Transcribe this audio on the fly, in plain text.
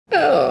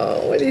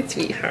what a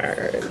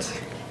sweetheart.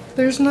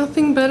 There's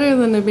nothing better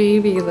than a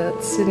baby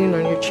that's sitting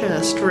on your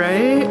chest,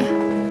 right?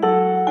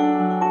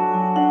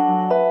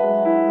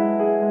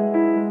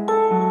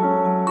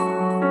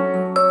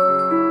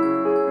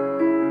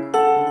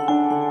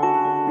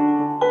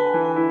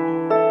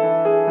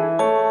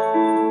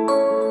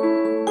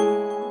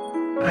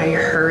 I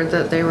heard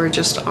that they were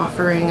just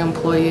offering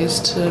employees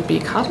to be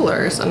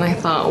cuddlers, and I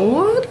thought,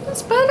 what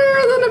is better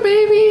than a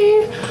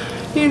baby,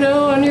 you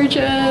know, on your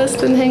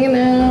chest and hanging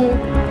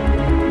out?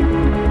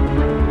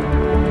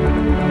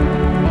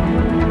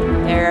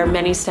 There are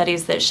many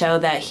studies that show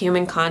that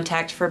human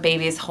contact for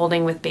babies,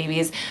 holding with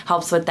babies,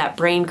 helps with that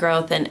brain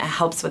growth and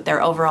helps with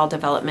their overall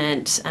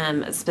development,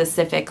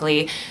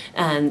 specifically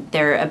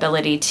their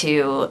ability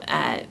to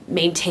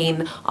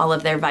maintain all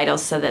of their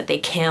vitals so that they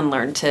can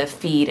learn to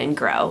feed and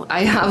grow.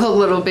 I have a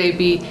little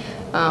baby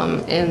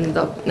in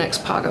the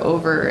next pod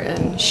over,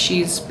 and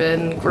she's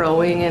been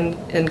growing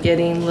and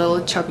getting little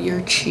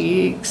chubbier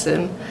cheeks,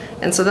 and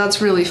so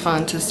that's really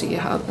fun to see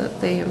how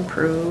that they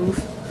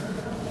improve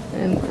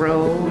and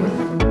grow.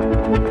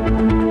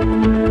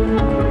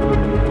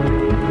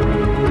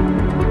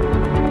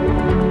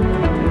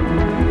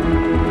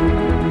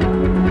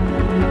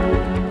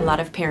 A lot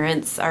of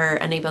parents are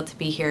unable to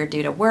be here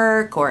due to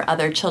work or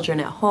other children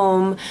at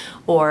home,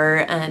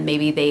 or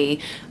maybe they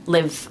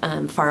live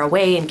far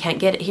away and can't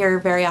get here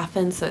very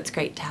often, so it's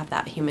great to have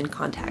that human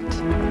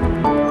contact.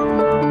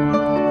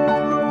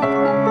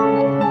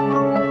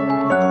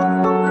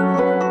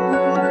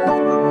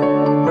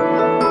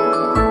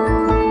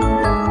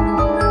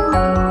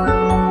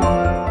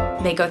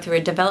 They go through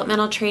a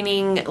developmental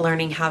training,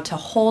 learning how to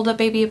hold a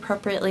baby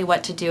appropriately,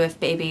 what to do if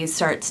baby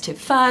starts to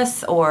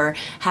fuss or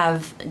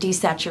have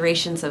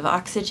desaturations of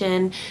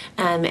oxygen,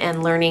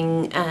 and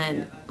learning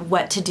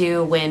what to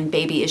do when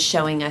baby is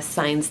showing us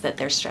signs that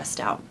they're stressed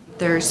out.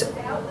 There's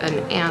an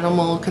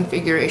animal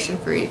configuration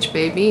for each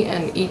baby,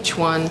 and each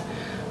one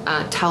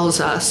tells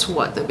us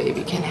what the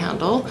baby can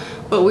handle.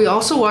 But we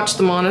also watch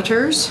the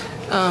monitors.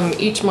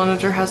 Each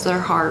monitor has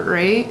their heart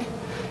rate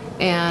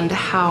and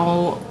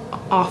how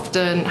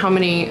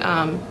many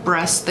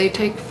breaths they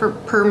take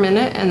per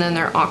minute, and then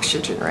their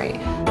oxygen rate.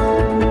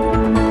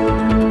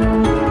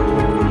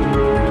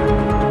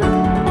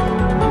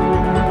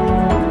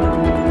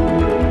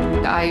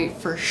 I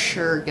for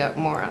sure get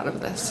more out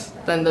of this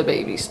than the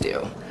babies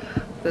do.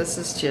 This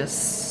is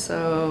just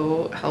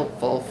so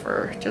helpful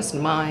for just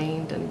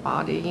mind and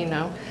body, you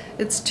know.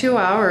 It's 2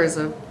 hours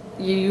of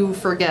you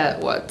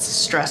forget what's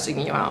stressing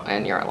you out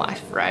in your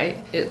life,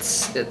 right?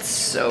 It's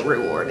so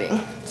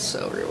rewarding,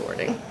 so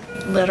rewarding.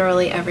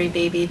 Literally every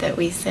baby that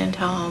we send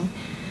home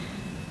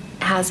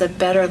has a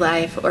better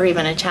life, or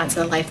even a chance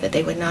at a life that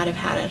they would not have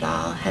had at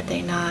all had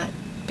they not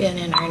been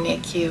in our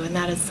NICU, and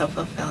that is so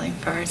fulfilling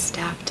for our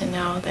staff to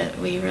know that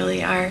we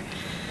really are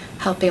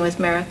helping with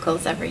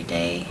miracles every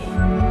day.